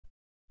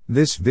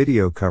This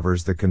video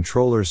covers the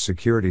controller's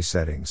security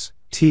settings,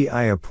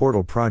 TIA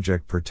portal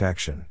project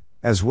protection,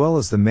 as well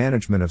as the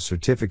management of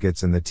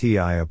certificates in the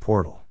TIA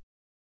portal.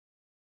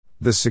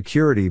 The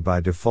security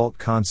by default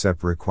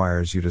concept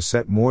requires you to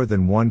set more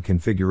than one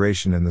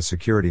configuration in the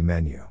security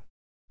menu.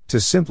 To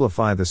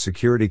simplify the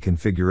security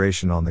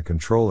configuration on the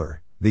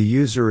controller, the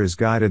user is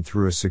guided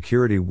through a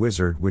security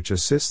wizard which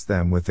assists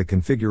them with the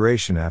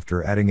configuration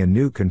after adding a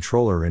new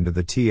controller into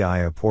the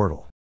TIA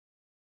portal.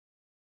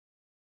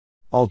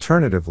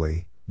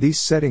 Alternatively, these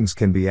settings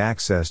can be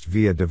accessed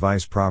via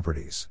device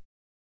properties.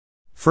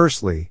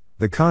 Firstly,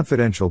 the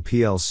confidential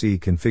PLC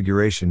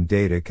configuration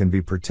data can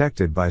be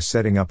protected by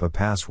setting up a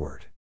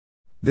password.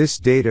 This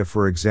data,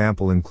 for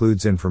example,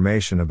 includes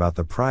information about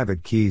the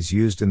private keys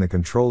used in the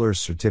controller's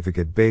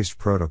certificate-based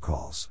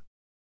protocols.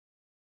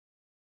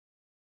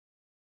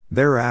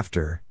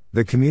 Thereafter,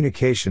 the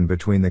communication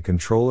between the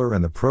controller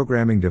and the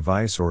programming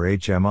device or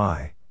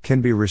HMI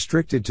can be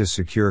restricted to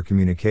secure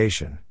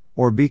communication,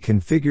 or be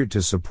configured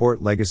to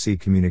support legacy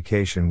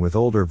communication with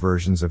older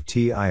versions of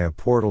TIA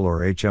portal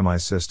or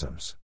HMI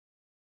systems.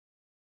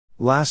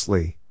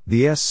 Lastly,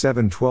 the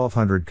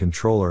S7-1200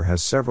 controller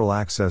has several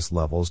access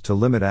levels to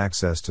limit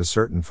access to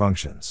certain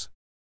functions.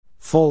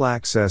 Full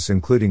access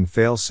including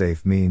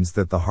failsafe means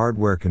that the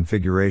hardware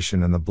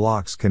configuration and the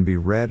blocks can be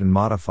read and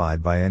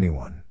modified by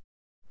anyone.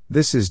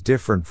 This is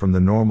different from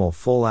the normal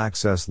full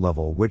access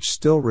level, which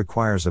still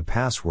requires a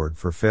password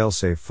for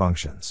failsafe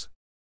functions.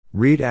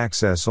 Read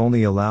access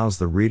only allows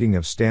the reading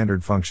of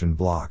standard function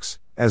blocks,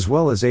 as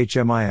well as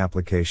HMI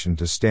application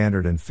to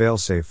standard and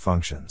failsafe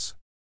functions.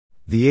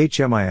 The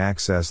HMI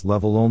access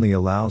level only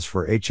allows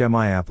for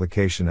HMI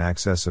application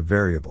access of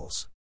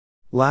variables.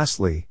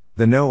 Lastly,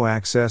 the no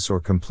access or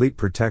complete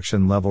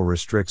protection level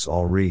restricts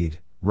all read,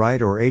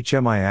 write or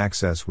HMI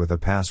access with a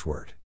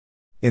password.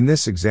 In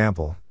this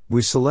example,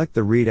 we select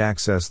the read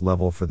access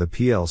level for the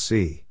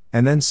PLC,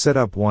 and then set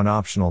up one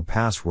optional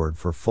password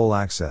for full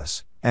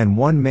access, and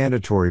one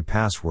mandatory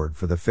password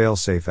for the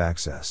failsafe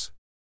access.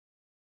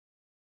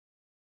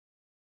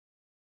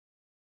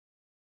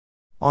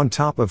 On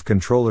top of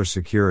controller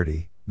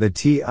security, the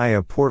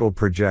TIA portal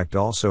project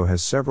also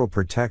has several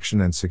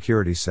protection and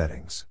security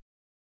settings.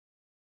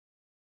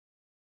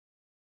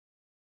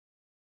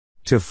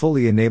 To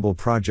fully enable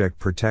project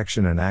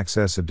protection and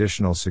access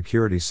additional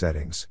security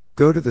settings,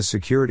 go to the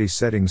Security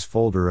Settings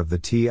folder of the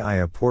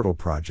TIA portal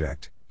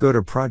project, go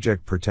to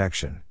Project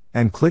Protection,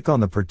 and click on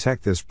the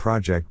Protect this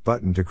project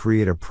button to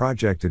create a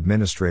project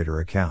administrator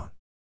account.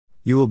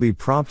 You will be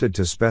prompted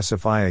to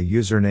specify a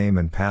username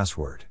and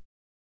password.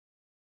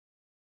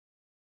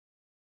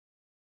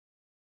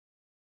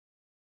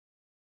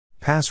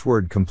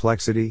 Password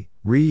complexity,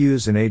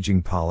 reuse and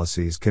aging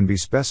policies can be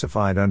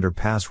specified under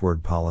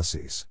Password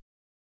Policies.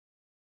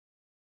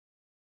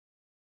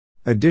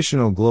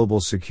 Additional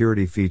global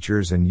security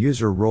features and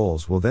user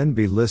roles will then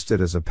be listed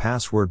as a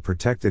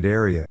password-protected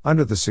area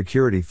under the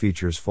Security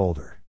Features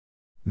folder.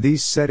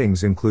 These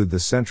settings include the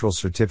Central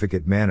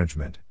Certificate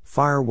Management,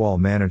 Firewall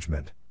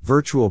Management,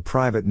 Virtual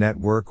Private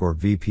Network or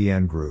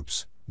VPN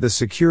groups, the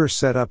secure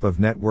setup of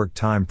network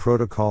time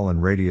protocol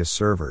and radius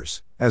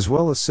servers, as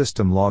well as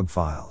system log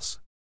files.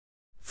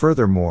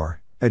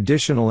 Furthermore,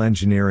 additional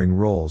engineering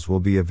roles will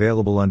be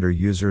available under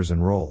Users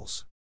and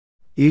Roles.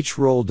 Each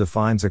role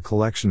defines a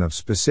collection of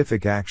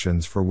specific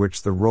actions for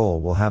which the role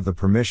will have the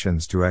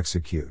permissions to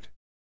execute.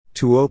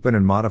 To open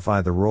and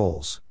modify the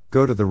roles,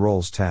 go to the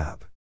Roles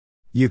tab.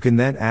 You can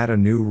then add a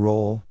new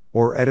role,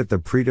 or edit the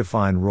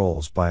predefined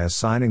roles by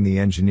assigning the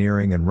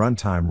engineering and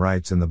runtime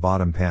rights in the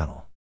bottom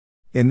panel.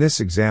 In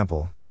this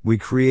example, we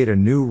create a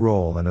new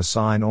role and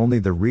assign only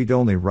the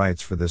read-only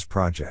rights for this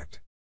project.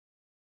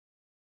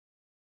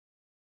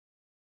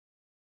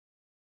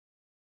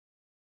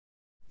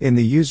 In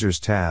the Users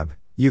tab,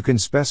 you can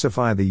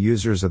specify the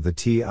users of the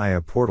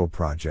TIA portal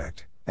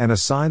project, and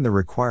assign the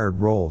required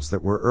roles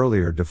that were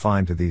earlier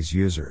defined to these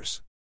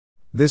users.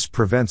 This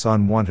prevents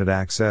unwanted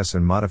access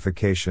and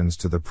modifications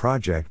to the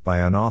project by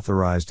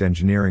unauthorized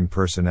engineering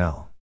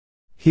personnel.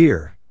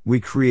 Here, we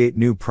create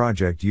new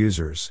project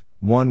users,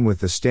 one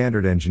with the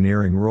standard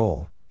engineering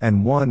role,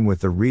 and one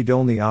with the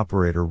read-only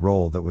operator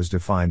role that was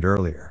defined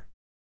earlier.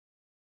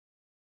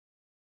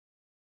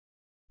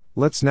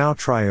 Let's now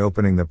try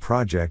opening the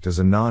project as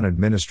a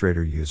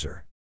non-administrator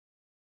user.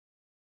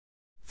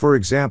 For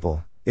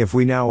example, if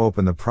we now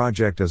open the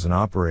project as an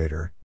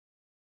operator,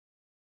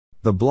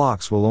 the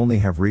blocks will only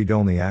have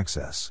read-only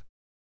access.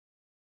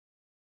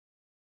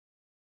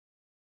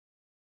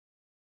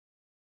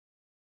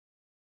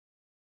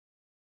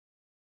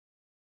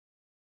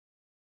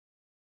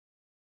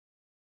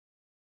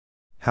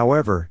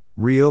 However,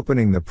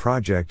 reopening the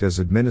project as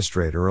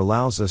administrator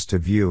allows us to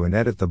view and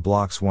edit the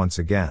blocks once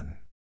again.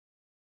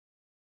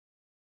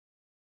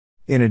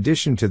 In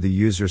addition to the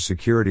user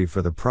security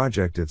for the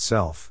project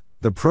itself,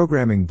 the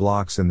programming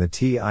blocks in the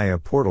TIA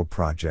portal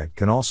project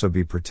can also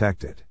be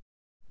protected.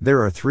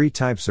 There are three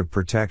types of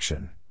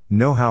protection: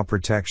 know-how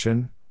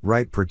protection,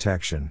 write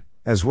protection,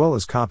 as well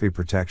as copy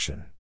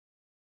protection.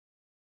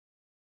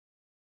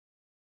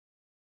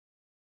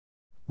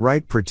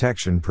 Write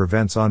protection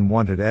prevents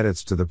unwanted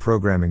edits to the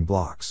programming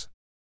blocks.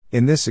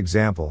 In this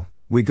example,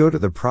 we go to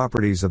the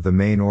properties of the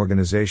main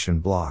organization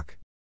block.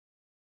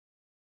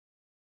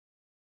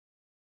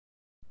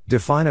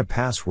 Define a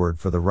password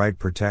for the write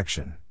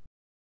protection.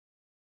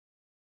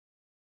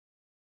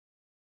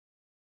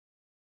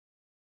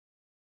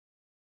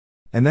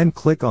 And then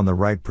click on the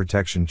Write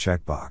Protection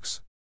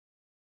checkbox.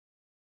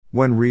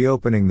 When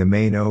reopening the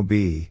main OB,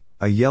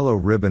 a yellow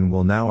ribbon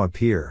will now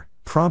appear,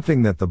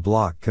 prompting that the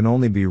block can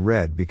only be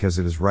read because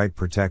it is write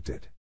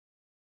protected.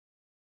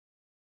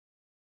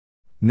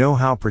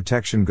 Know-how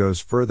protection goes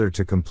further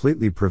to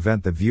completely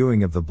prevent the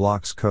viewing of the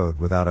block's code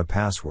without a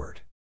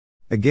password.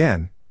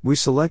 Again, we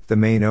select the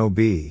main OB,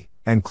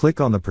 and click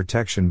on the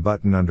protection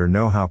button under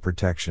Know-how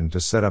protection to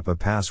set up a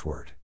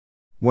password.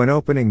 When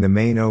opening the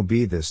main OB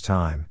this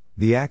time,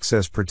 the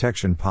access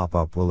protection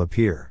pop-up will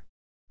appear.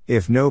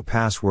 If no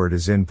password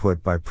is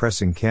input by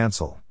pressing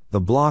cancel,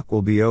 the block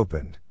will be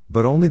opened,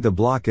 but only the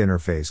block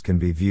interface can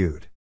be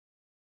viewed.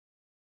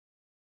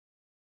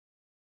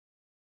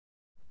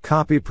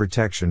 Copy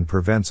protection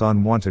prevents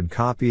unwanted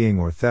copying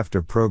or theft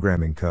of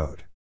programming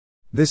code.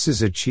 This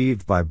is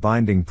achieved by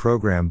binding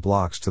program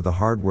blocks to the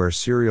hardware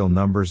serial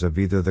numbers of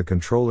either the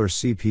controller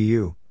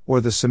CPU,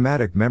 or the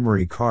somatic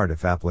memory card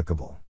if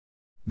applicable.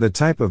 The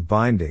type of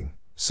binding,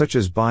 such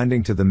as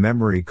binding to the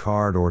memory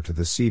card or to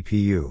the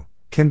CPU,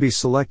 can be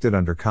selected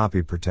under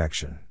copy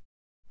protection.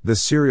 The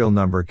serial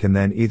number can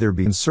then either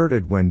be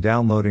inserted when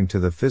downloading to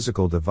the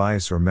physical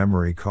device or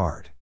memory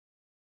card,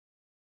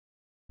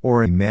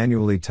 or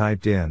manually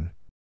typed in.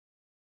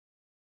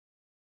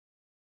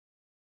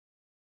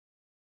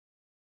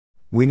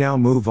 We now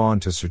move on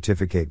to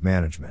certificate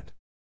management.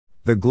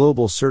 The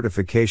Global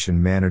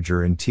Certification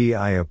Manager in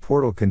TIA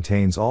portal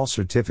contains all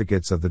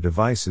certificates of the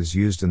devices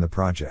used in the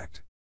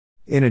project.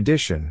 In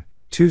addition,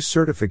 2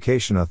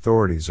 certification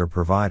authorities are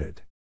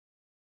provided.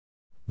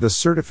 The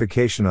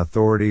certification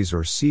authorities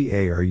or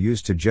CA are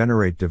used to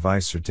generate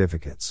device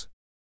certificates.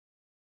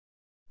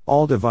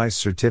 All device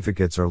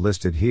certificates are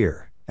listed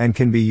here, and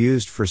can be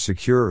used for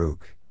secure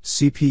OOC,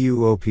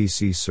 CPU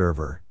OPC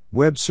server,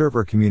 web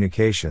server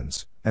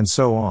communications, and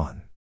so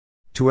on.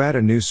 To add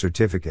a new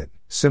certificate,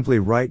 simply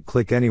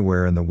right-click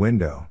anywhere in the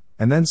window,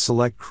 and then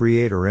select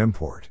Create or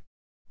Import.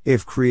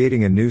 If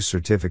creating a new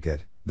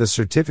certificate, the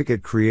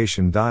certificate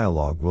creation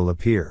dialog will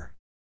appear.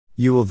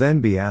 You will then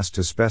be asked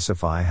to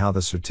specify how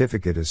the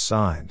certificate is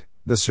signed,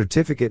 the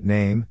certificate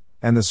name,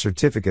 and the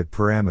certificate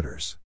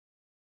parameters.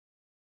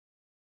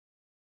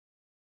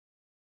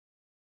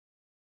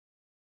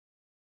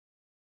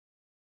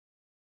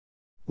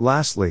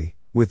 Lastly,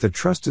 with the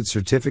trusted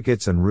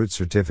certificates and root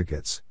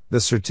certificates,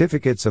 the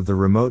certificates of the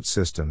remote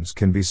systems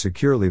can be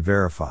securely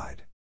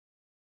verified.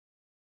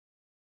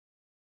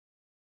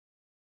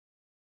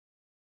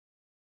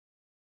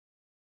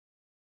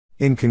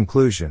 In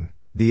conclusion,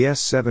 the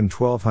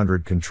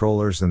S7-1200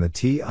 controllers and the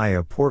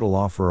TIA portal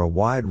offer a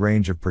wide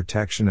range of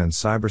protection and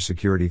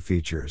cybersecurity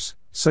features,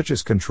 such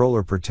as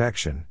controller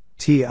protection,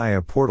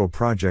 TIA portal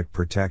project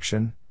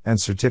protection, and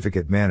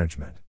certificate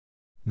management.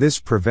 This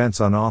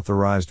prevents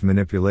unauthorized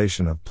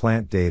manipulation of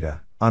plant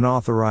data,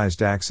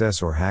 unauthorized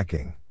access or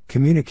hacking,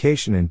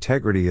 communication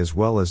integrity as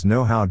well as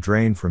know-how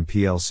drain from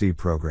PLC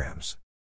programs.